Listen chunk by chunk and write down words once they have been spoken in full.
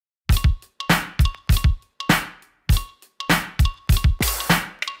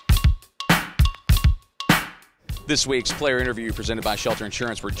This week's player interview presented by Shelter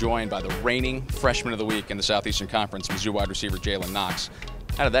Insurance, we're joined by the reigning Freshman of the Week in the Southeastern Conference, Mizzou wide receiver Jalen Knox.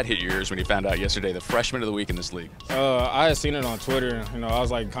 How did that hit your ears when you found out yesterday the Freshman of the Week in this league? I had seen it on Twitter. You know, I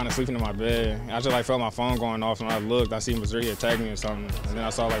was like kind of sleeping in my bed. I just felt my phone going off, and I looked. I seen Mizzou had tagged me or something, and then I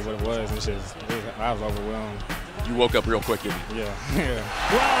saw like what it was, and I was overwhelmed. You woke up real quick, didn't you? Yeah.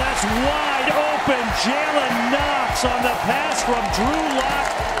 Wow, that's wide open. Jalen Knox on the pass from Drew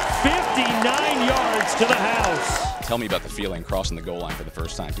Lock. 59 yards to the house. Tell me about the feeling crossing the goal line for the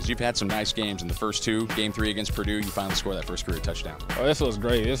first time, because you've had some nice games in the first two. Game 3 against Purdue, you finally score that first career touchdown. Oh, it feels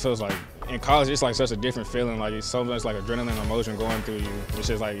great. It feels like in college, it's like such a different feeling. Like it's so much like adrenaline and emotion going through you. It's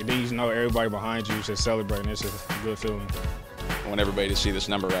just like you know everybody behind you is just celebrating. It's just a good feeling. I want everybody to see this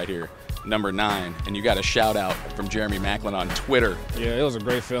number right here, number 9, and you got a shout out from Jeremy Macklin on Twitter. Yeah, it was a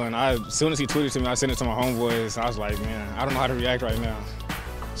great feeling. As soon as he tweeted to me, I sent it to my homeboys. I was like, man, I don't know how to react right now.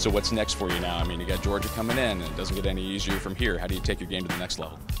 So what's next for you now? I mean, you got Georgia coming in, and it doesn't get any easier from here. How do you take your game to the next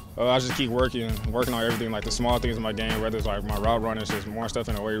level? I just keep working on everything, like the small things in my game, whether it's like my route running, it's just more stuff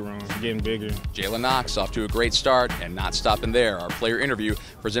in the weight room, getting bigger. Jalen Knox off to a great start, and not stopping there. Our player interview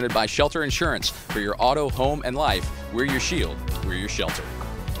presented by Shelter Insurance. For your auto, home, and life, we're your shield, we're your shelter.